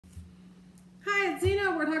it's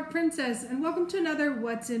Zena, Warthog Princess, and welcome to another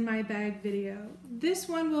What's in My Bag video. This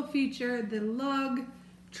one will feature the Lug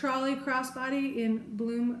Trolley Crossbody in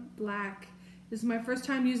Bloom Black. This is my first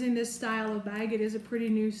time using this style of bag. It is a pretty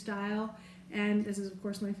new style, and this is of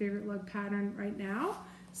course my favorite lug pattern right now.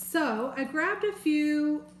 So I grabbed a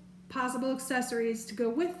few possible accessories to go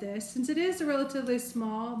with this. Since it is a relatively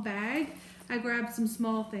small bag, I grabbed some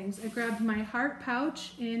small things. I grabbed my heart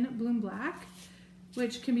pouch in Bloom Black,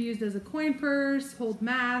 which can be used as a coin purse, hold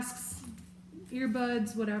masks,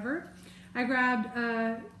 earbuds, whatever. I grabbed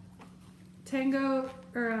a Tandem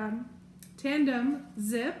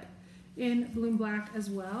zip in Bloom Black as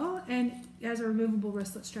well, and it has a removable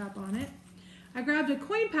wristlet strap on it. I grabbed a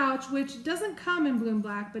coin pouch, which doesn't come in Bloom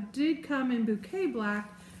Black, but did come in Bouquet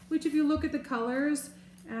Black, which if you look at the colors,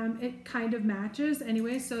 it kind of matches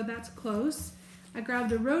anyway, so that's close. I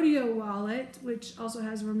grabbed a Rodeo wallet, which also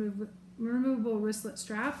has a removable wristlet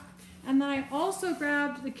strap. And then I also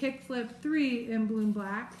grabbed the Kickflip 3 in Bloom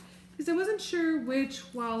Black because I wasn't sure which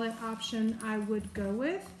wallet option I would go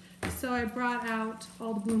with. So I brought out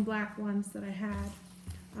all the Bloom Black ones that I had.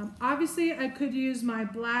 Obviously I could use my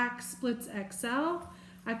black Splits XL.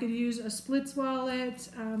 I could use a Splits wallet,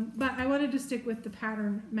 but I wanted to stick with the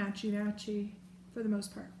pattern matchy-matchy for the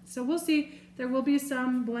most part. So we'll see. There will be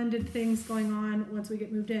some blended things going on once we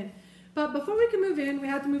get moved in. But before we can move in, we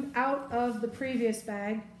have to move out of the previous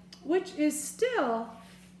bag, which is still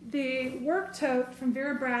the work tote from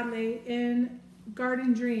Vera Bradley in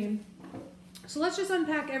Garden Dream. So let's just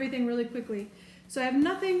unpack everything really quickly. So I have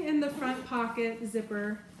nothing in the front pocket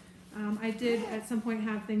zipper. I did at some point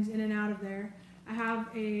have things in and out of there. I have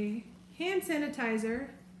a hand sanitizer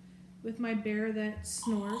with my bear that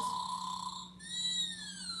snores.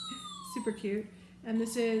 Super cute. And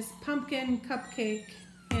this is pumpkin cupcake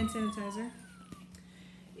hand sanitizer.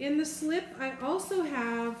 In the slip, I also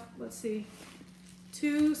have, let's see,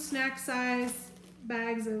 2 snack size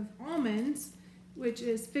bags of almonds, which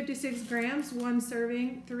is 56 grams, 1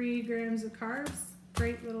 serving, 3 grams of carbs.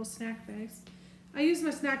 Great little snack bags. I use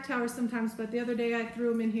my snack towers sometimes, but the other day I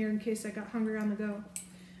threw them in here in case I got hungry on the go.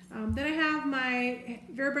 Then I have my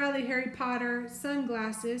Vera Bradley Harry Potter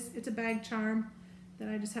sunglasses. It's a bag charm that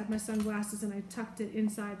I just have my sunglasses and I tucked it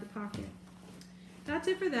inside the pocket. That's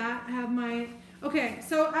it for that. I have my, okay,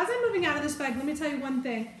 so as I'm moving out of this bag, let me tell you one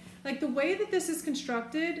thing. Like the way that this is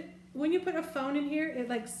constructed, when you put a phone in here, it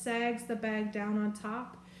like sags the bag down on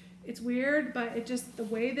top. It's weird, but it just, the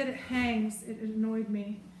way that it hangs, it annoyed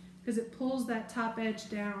me because it pulls that top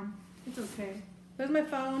edge down. It's okay. There's my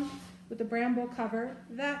phone with the Bramble cover.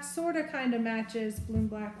 That sort of kind of matches Bloom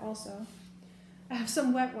Black also. I have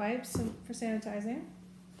some wet wipes for sanitizing.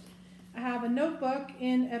 I have a notebook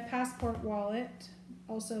in a passport wallet,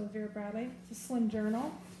 also Vera Bradley. It's a slim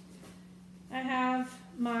journal. I have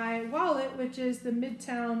my wallet, which is the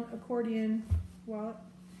Midtown Accordion wallet,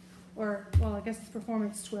 or, well, I guess it's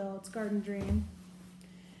Performance Twill. It's Garden Dream.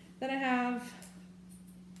 Then I have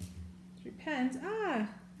 3 pens.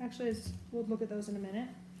 Actually, we'll look at those in a minute.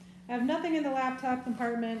 I have nothing in the laptop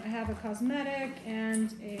compartment. I have a Cosmetic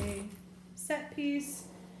and a set piece,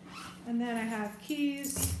 and then I have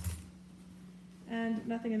keys and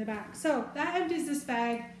nothing in the back. So that empties this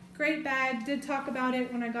bag. Great bag. Did talk about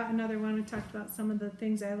it when I got another one. I talked about some of the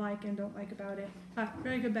things I like and don't like about it.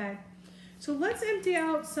 Very good bag. So let's empty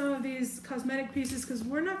out some of these cosmetic pieces because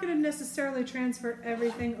we're not going to necessarily transfer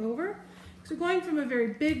everything over. So we're going from a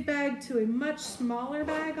very big bag to a much smaller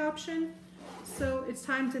bag option. So it's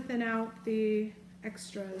time to thin out the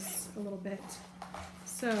extras a little bit.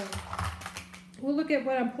 So we'll look at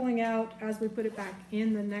what I'm pulling out as we put it back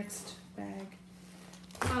in the next bag.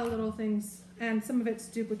 A lot of little things, and some of it's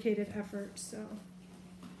duplicated effort, so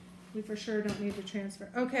we for sure don't need to transfer.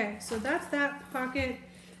 Okay, so that's that pocket.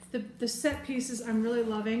 The set pieces I'm really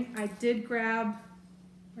loving. I did grab,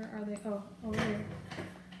 where are they? Oh, over here.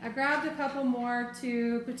 I grabbed a couple more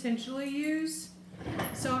to potentially use.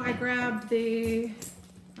 So I grabbed the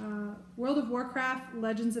World of Warcraft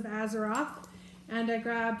Legends of Azeroth, and I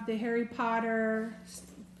grabbed the Harry Potter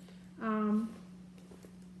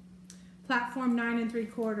platform 9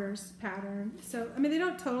 3/4 pattern. So, I mean, they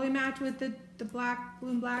don't totally match with the black,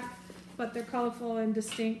 Bloom Black, but they're colorful and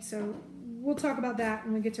distinct. So we'll talk about that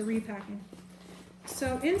when we get to repacking.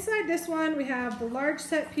 So inside this one, we have the large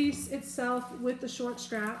set piece itself with the short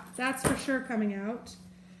strap. That's for sure coming out.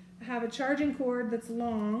 I have a charging cord that's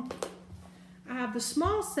long. I have the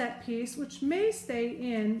small set piece, which may stay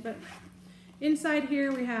in, but inside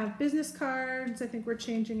here we have business cards. I think we're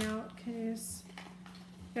changing out case.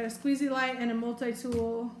 Got a squeezy light and a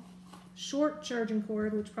multi-tool short charging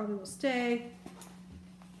cord, which probably will stay.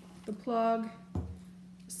 The plug,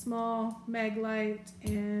 small mag light,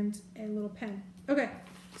 and a little pen. Okay,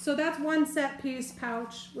 so that's one set piece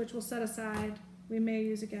pouch, which we'll set aside. We may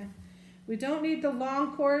use again. We don't need the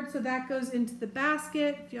long cord, so that goes into the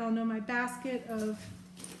basket. If y'all know my basket of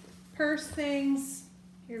purse things,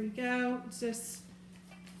 here we go. It's just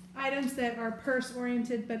items that are purse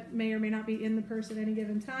oriented but may or may not be in the purse at any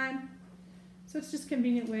given time. So it's just a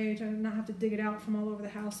convenient way to not have to dig it out from all over the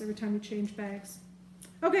house every time we change bags.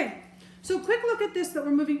 Okay, so quick look at this that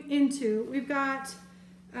we're moving into. We've got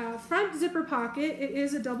front zipper pocket. It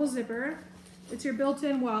is a double zipper. It's your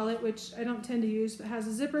built-in wallet, which I don't tend to use, but has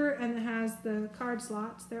a zipper and it has the card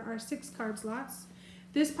slots. There are 6 card slots.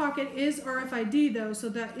 This pocket is RFID though, so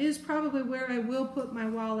that is probably where I will put my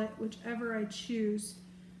wallet, whichever I choose.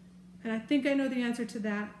 And I think I know the answer to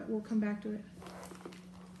that, but we'll come back to it.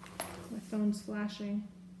 My phone's flashing.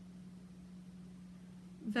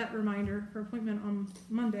 Vet reminder for appointment on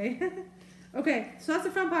Monday. Okay, so that's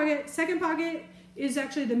the front pocket. Second pocket is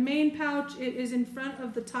actually the main pouch. It is in front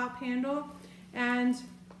of the top handle, and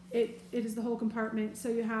it is the whole compartment. So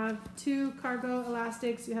you have 2 cargo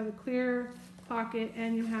elastics, you have a clear pocket,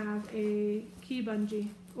 and you have a key bungee,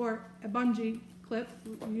 or a bungee clip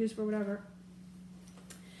used for whatever.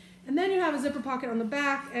 And then you have a zipper pocket on the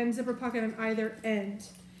back and zipper pocket on either end.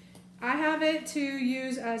 I have it to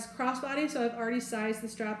use as crossbody, so I've already sized the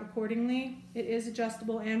strap accordingly. It is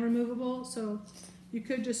adjustable and removable, so you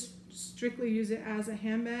could just strictly use it as a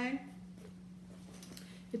handbag.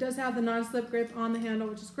 It does have the non-slip grip on the handle,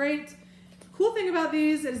 which is great. Cool thing about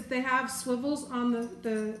these is they have swivels on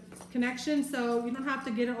the connection, so you don't have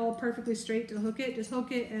to get it all perfectly straight to hook it. Just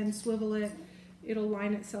hook it and swivel it. It'll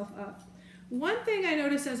line itself up. One thing I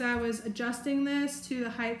noticed as I was adjusting this to the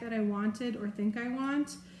height that I wanted or think I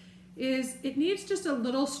want is it needs just a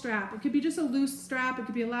little strap. It could be just a loose strap, it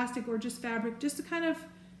could be elastic or just fabric, just to kind of,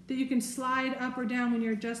 that you can slide up or down when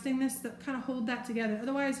you're adjusting this, that kind of hold that together.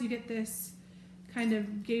 Otherwise you get this kind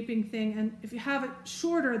of gaping thing, and if you have it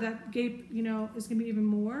shorter, that gape, you know, is gonna be even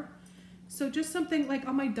more. So just something like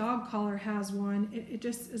on my dog collar has one, it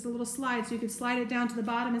just is a little slide, so you could slide it down to the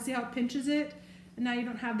bottom and see how it pinches it, and now you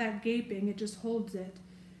don't have that gaping, it just holds it.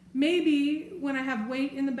 Maybe when I have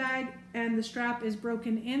weight in the bag and the strap is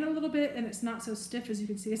broken in a little bit and it's not so stiff, as you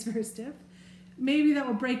can see, it's very stiff, maybe that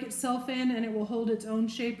will break itself in and it will hold its own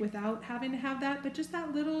shape without having to have that, but just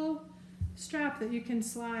that little strap that you can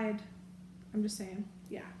slide, I'm just saying,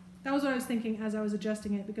 yeah. That was what I was thinking as I was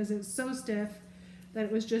adjusting it, because it was so stiff that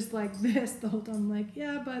it was just like this the whole time. I'm like,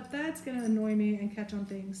 yeah, but that's gonna annoy me and catch on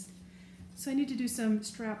things. So I need to do some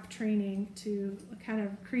strap training to kind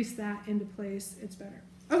of crease that into place. It's better.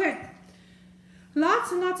 Okay,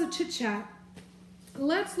 lots and lots of chit chat.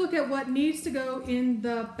 Let's look at what needs to go in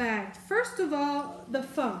the bag. First of all, the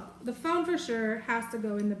phone. The phone for sure has to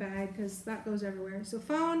go in the bag because that goes everywhere. So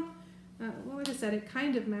phone, well, like I said, it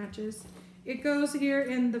kind of matches. It goes here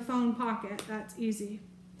in the phone pocket. That's easy.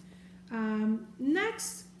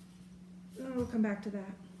 Next, we'll come back to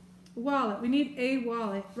that. Wallet. We need a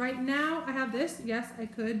wallet. Right now, I have this. Yes, I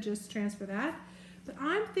could just transfer that. But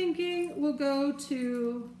I'm thinking we'll go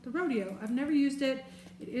to the Rodeo. I've never used it.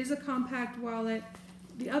 It is a compact wallet.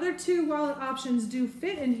 The other 2 wallet options do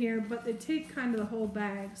fit in here, but they take kind of the whole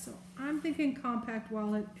bag. So I'm thinking compact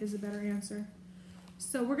wallet is a better answer.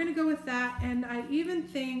 So we're going to go with that. And I even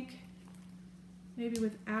think maybe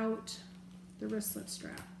without the wristlet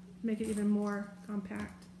strap, make it even more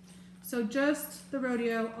compact. So just the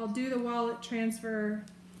Rodeo. I'll do the wallet transfer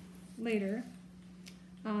later.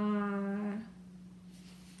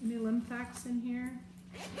 Any limb packs in here?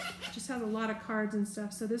 Just has a lot of cards and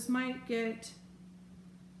stuff, so this might get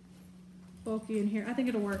bulky in here. I think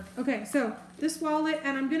it'll work. Okay, so this wallet,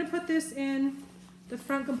 and I'm gonna put this in the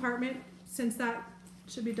front compartment since that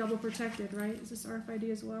should be double protected, right? Is this RFID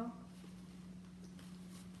as well?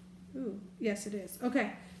 Ooh, yes it is.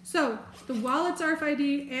 Okay, so the wallet's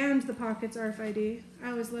RFID and the pocket's RFID. I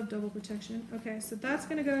always love double protection. Okay, so that's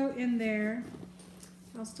gonna go in there.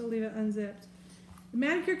 I'll still leave it unzipped. The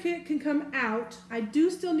manicure kit can come out. I do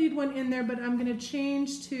still need one in there, but I'm gonna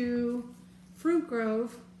change to Fruit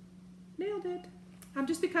Grove. Nailed it.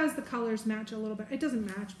 Just because the colors match a little bit. It doesn't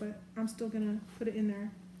match, but I'm still gonna put it in there.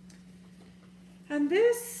 And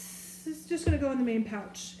this is just gonna go in the main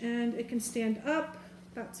pouch, and it can stand up.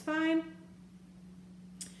 That's fine.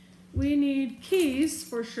 We need keys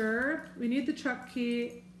for sure. We need the truck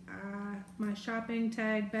key, my shopping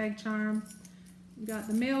tag, bag charm. We got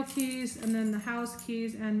the mail keys, and then the house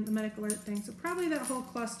keys, and the medical alert thing. So probably that whole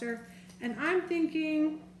cluster. And I'm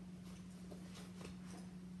thinking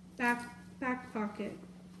back pocket.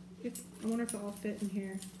 I wonder if it'll all fit in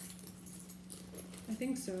here. I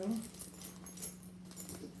think so.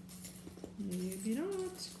 Maybe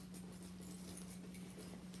not.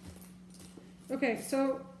 Okay,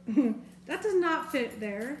 so that does not fit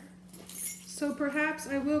there. So perhaps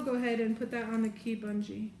I will go ahead and put that on the key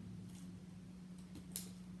bungee.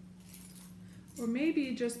 Or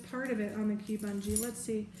maybe just part of it on the key bungee. Let's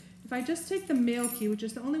see. If I just take the male key, which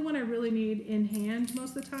is the only one I really need in hand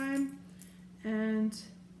most of the time, and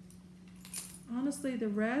honestly the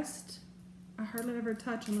rest I hardly ever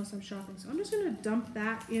touch unless I'm shopping. So I'm just going to dump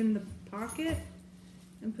that in the pocket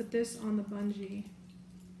and put this on the bungee.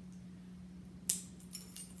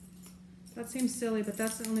 That seems silly, but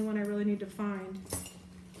that's the only one I really need to find.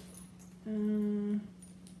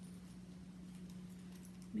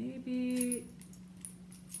 Maybe,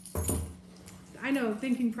 I know,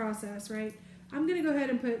 thinking process, right? I'm gonna go ahead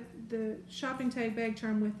and put the shopping tag bag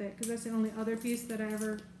charm with it because that's the only other piece that I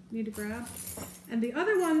ever need to grab. And the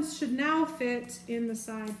other ones should now fit in the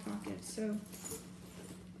side pocket, so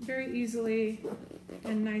very easily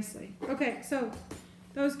and nicely. Okay, so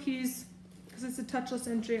those keys, because it's a touchless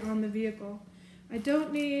entry on the vehicle. I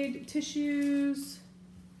don't need tissues.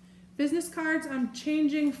 Business cards, I'm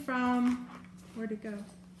changing from, where'd it go?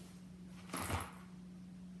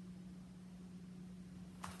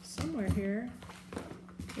 Somewhere here.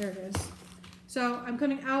 There it is. So I'm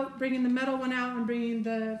coming out, bringing the metal one out and bringing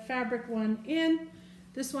the fabric one in.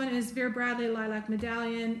 This one is Vera Bradley Lilac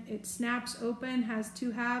Medallion. It snaps open, has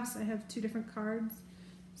 2 halves. I have 2 different cards.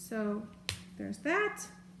 So there's that.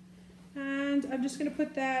 And I'm just gonna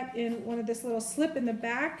put that in one of this little slip in the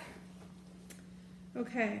back.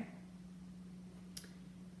 Okay.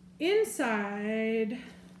 Inside,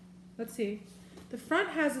 let's see. The front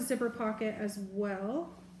has a zipper pocket as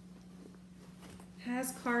well.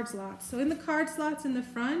 Has card slots. So in the card slots in the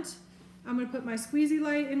front, I'm going to put my squeezy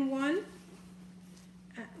light in one.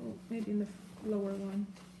 Oh, maybe in the lower one,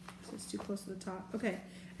 so it's too close to the top. Okay,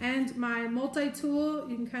 and my multi-tool,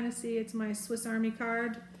 you can kind of see it's my Swiss Army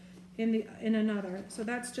card in another. So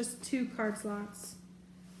that's just 2 card slots.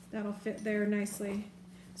 That'll fit there nicely.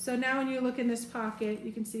 So now when you look in this pocket,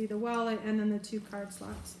 you can see the wallet and then the 2 card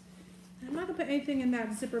slots. I'm not going to put anything in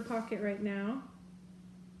that zipper pocket right now.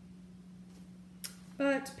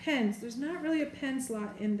 But pens, there's not really a pen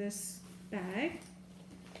slot in this bag.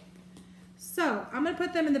 So I'm going to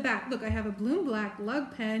put them in the back. Look, I have a Bloom Black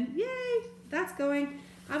Lug pen. Yay, that's going.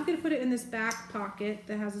 I'm going to put it in this back pocket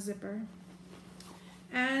that has a zipper.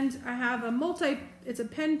 And I have a it's a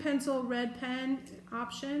pen pencil red pen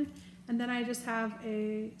option. And then I just have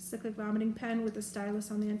a cyclic vomiting pen with a stylus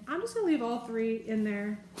on the end. I'm just going to leave all 3 in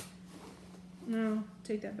there. No,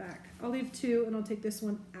 take that back. I'll leave 2 and I'll take this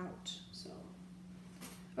one out. So,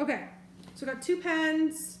 okay, so I got 2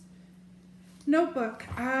 pens, notebook.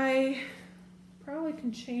 I probably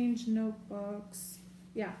can change notebooks.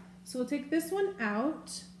 Yeah, so we'll take this one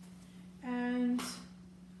out and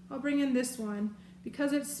I'll bring in this one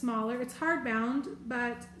because it's smaller. It's hardbound,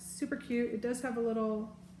 but super cute. It does have a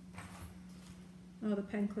little, oh, the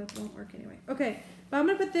pen clip won't work anyway. Okay, but I'm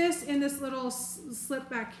gonna put this in this little slip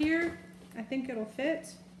back here. I think it'll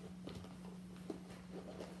fit.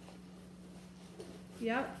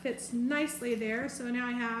 Yep, fits nicely there. So now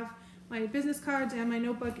I have my business cards and my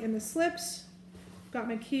notebook in the slips. Got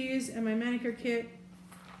my keys and my manicure kit.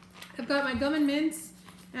 I've got my gum and mints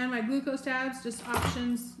and my glucose tabs, just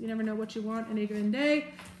options. You never know what you want any given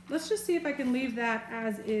day. Let's just see if I can leave that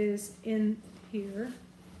as is in here.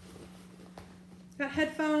 Got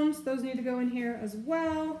headphones, those need to go in here as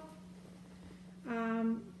well.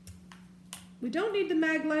 We don't need the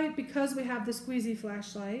mag light because we have the squeezy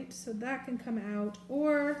flashlight, so that can come out,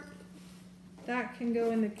 or that can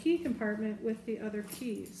go in the key compartment with the other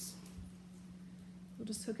keys. We'll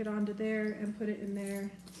just hook it onto there and put it in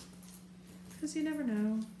there, because you never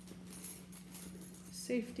know.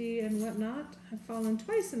 Safety and whatnot. I've fallen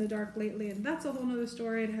twice in the dark lately, and that's a whole nother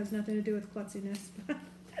story. It has nothing to do with klutziness, but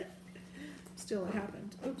still it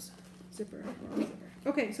happened. Oops, zipper, wrong zipper.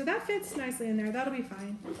 Okay, so that fits nicely in there. That'll be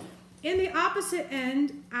fine. In the opposite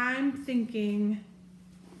end, I'm thinking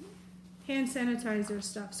hand sanitizer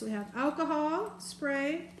stuff. So we have alcohol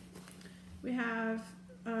spray, we have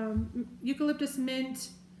eucalyptus mint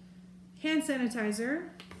hand sanitizer,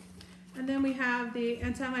 and then we have the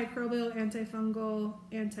antimicrobial, antifungal,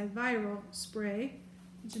 antiviral spray,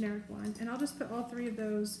 generic one. And I'll just put all 3 of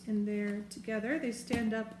those in there together. They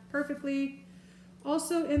stand up perfectly.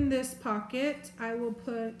 Also in this pocket, I will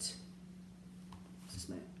put,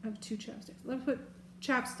 I have 2 chapsticks. Let me put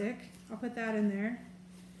chapstick. I'll put that in there.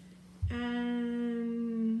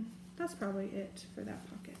 And that's probably it for that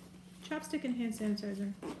pocket. Chapstick and hand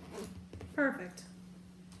sanitizer. Perfect.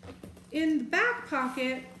 In the back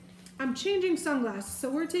pocket, I'm changing sunglasses. So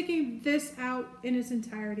we're taking this out in its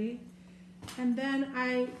entirety. And then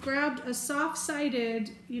I grabbed a soft-sided,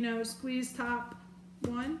 you know, squeeze top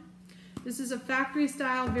one. This is a factory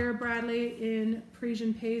style Vera Bradley in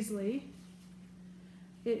Parisian paisley.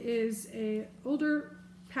 It is a older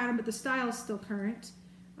pattern, but the style is still current.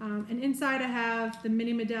 And inside I have the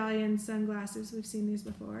mini medallion sunglasses. We've seen these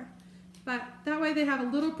before. But that way they have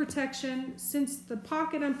a little protection. Since the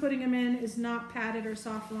pocket I'm putting them in is not padded or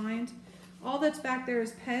soft lined, all that's back there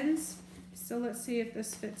is pens. So let's see if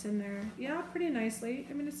this fits in there. Yeah, pretty nicely.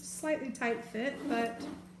 I mean, it's a slightly tight fit, but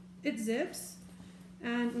it zips.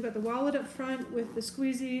 And we've got the wallet up front with the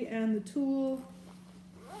squeezy and the tool.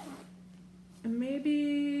 And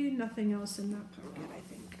maybe nothing else in that pocket, I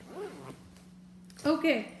think.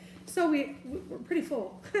 Okay, so we're pretty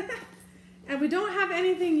full. And we don't have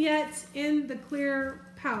anything yet in the clear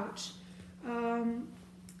pouch.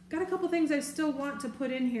 Got a couple things I still want to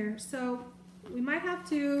put in here. So we might have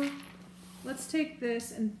to, let's take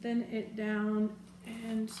this and thin it down.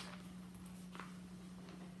 And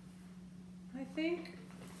I think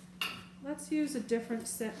let's use a different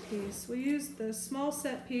set piece. We'll use the small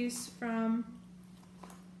set piece from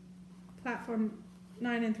platform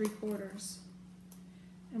 9 3/4.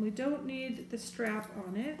 And we don't need the strap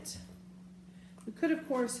on it. We could, of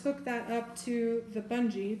course, hook that up to the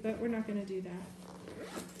bungee, but we're not going to do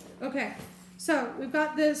that. Okay, so we've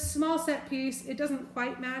got this small set piece. It doesn't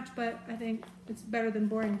quite match, but I think it's better than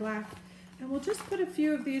boring black. And we'll just put a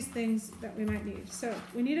few of these things that we might need. So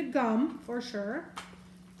we need a gum, for sure.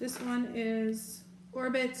 This one is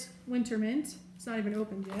Orbit Winter Mint. It's not even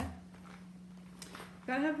opened yet.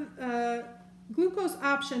 Gotta have glucose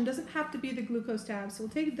option. Doesn't have to be the glucose tab, so we'll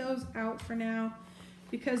take those out for now.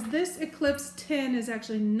 Because this Eclipse tin is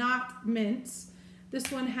actually not mints.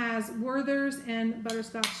 This one has Werther's and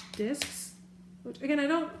butterscotch discs, which again, I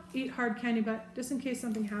don't eat hard candy, but just in case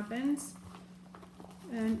something happens.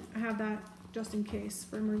 And I have that just in case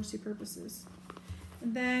for emergency purposes.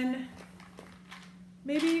 And then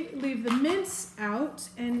maybe leave the mints out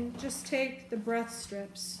and just take the breath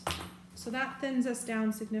strips. So that thins us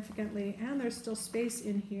down significantly, and there's still space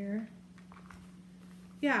in here.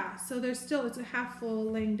 Yeah, so there's still, it's a half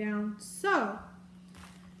full laying down. So,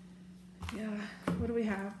 yeah, what do we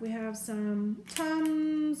have? We have some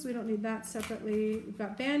Tums. We don't need that separately. We've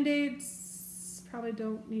got Band-Aids. Probably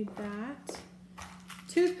don't need that.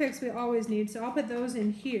 Toothpicks we always need, so I'll put those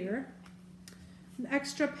in here. An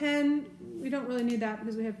extra pen, we don't really need that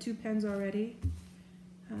because we have 2 pens already.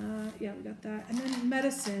 Yeah, we got that. And then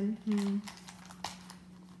medicine. I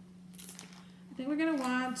think we're going to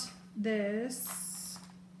want this.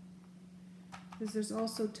 Because there's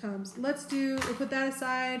also Tums. We'll put that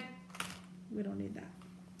aside. We don't need that.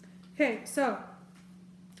 Okay, so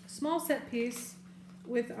small set piece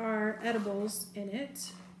with our edibles in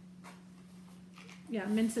it. Yeah,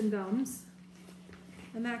 mints and gums.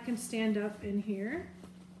 And that can stand up in here.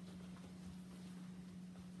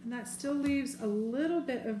 And that still leaves a little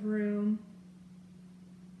bit of room.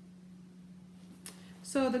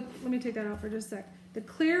 So let me take that out for just a sec. The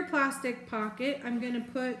clear plastic pocket, I'm going to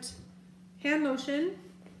put hand lotion.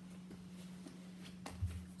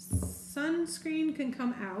 Sunscreen can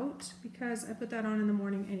come out because I put that on in the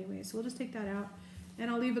morning anyway. So we'll just take that out. And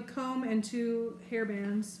I'll leave a comb and 2 hair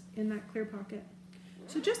bands in that clear pocket.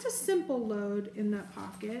 So just a simple load in that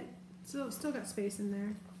pocket. So it's still got space in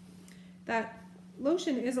there. That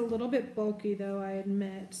lotion is a little bit bulky though, I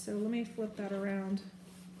admit. So let me flip that around.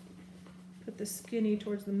 Put the skinny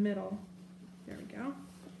towards the middle. There we go.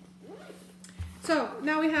 So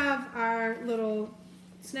now we have our little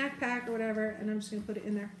snack pack or whatever, and I'm just going to put it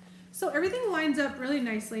in there. So everything lines up really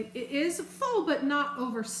nicely. It is full but not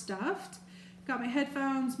overstuffed. Got my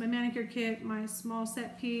headphones, my manicure kit, my small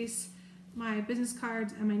set piece, my business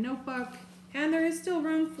cards, and my notebook. And there is still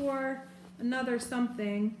room for another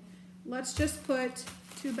something. Let's just put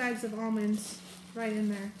 2 bags of almonds right in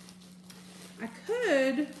there. I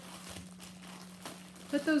could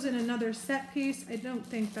put those in another set piece. I don't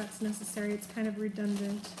think that's necessary. It's kind of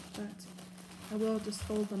redundant, but I will just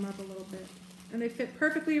fold them up a little bit. And they fit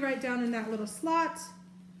perfectly right down in that little slot.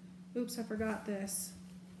 Oops, I forgot this.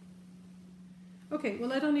 Okay,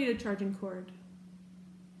 well, I don't need a charging cord.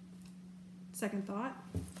 Second thought.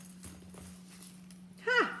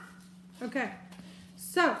 Ha! Okay,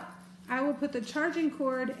 so I will put the charging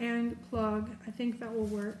cord and plug. I think that will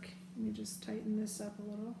work. Let me just tighten this up a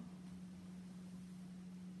little.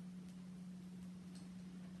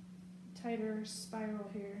 Tighter spiral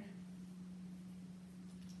here.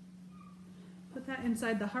 Put that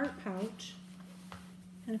inside the heart pouch.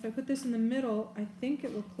 And if I put this in the middle, I think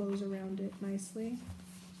it will close around it nicely.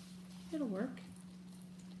 It'll work.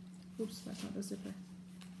 Oops, that's not the zipper.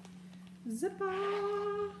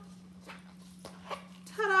 Zipper!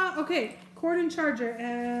 Ta-da! Okay, cord and charger,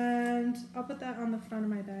 and I'll put that on the front of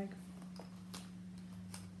my bag.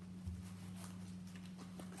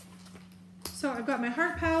 So I've got my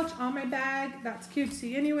heart pouch on my bag. That's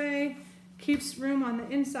cutesy anyway. Keeps room on the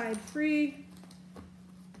inside free.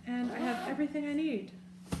 And I have everything I need.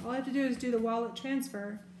 All I have to do is do the wallet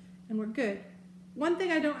transfer, and we're good. One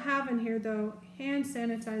thing I don't have in here though, hand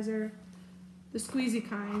sanitizer, the squeezy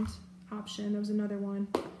kind option. There was another one.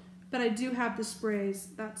 But I do have the sprays.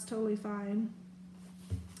 That's totally fine.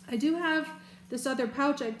 I do have this other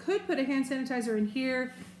pouch. I could put a hand sanitizer in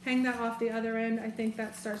here, hang that off the other end. I think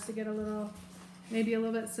that starts to get a little, maybe a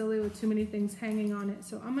little bit silly with too many things hanging on it.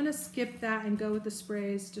 So I'm gonna skip that and go with the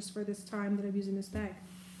sprays just for this time that I'm using this bag.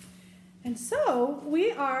 And so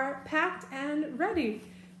we are packed and ready.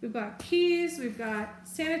 We've got keys, we've got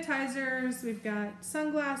sanitizers, we've got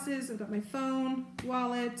sunglasses, I've got my phone,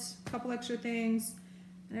 wallet, a couple extra things,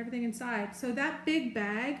 and everything inside. So that big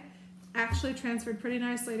bag actually transferred pretty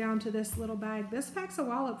nicely down to this little bag. This packs a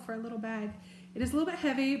wallop for a little bag. It is a little bit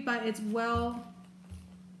heavy, but it's well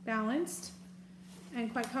balanced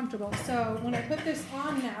and quite comfortable. So when I put this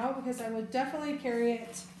on now, because I would definitely carry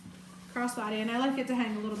it crossbody, and I like it to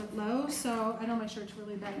hang a little bit low, so I know my shirt's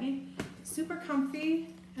really baggy. Super comfy,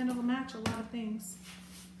 and it'll match a lot of things.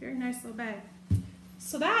 Very nice little bag.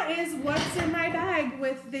 So that is what's in my bag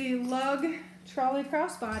with the Lug Trolley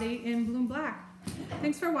Crossbody in Bloom Black.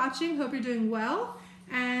 Thanks for watching. Hope you're doing well,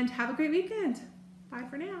 and have a great weekend. Bye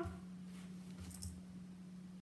for now.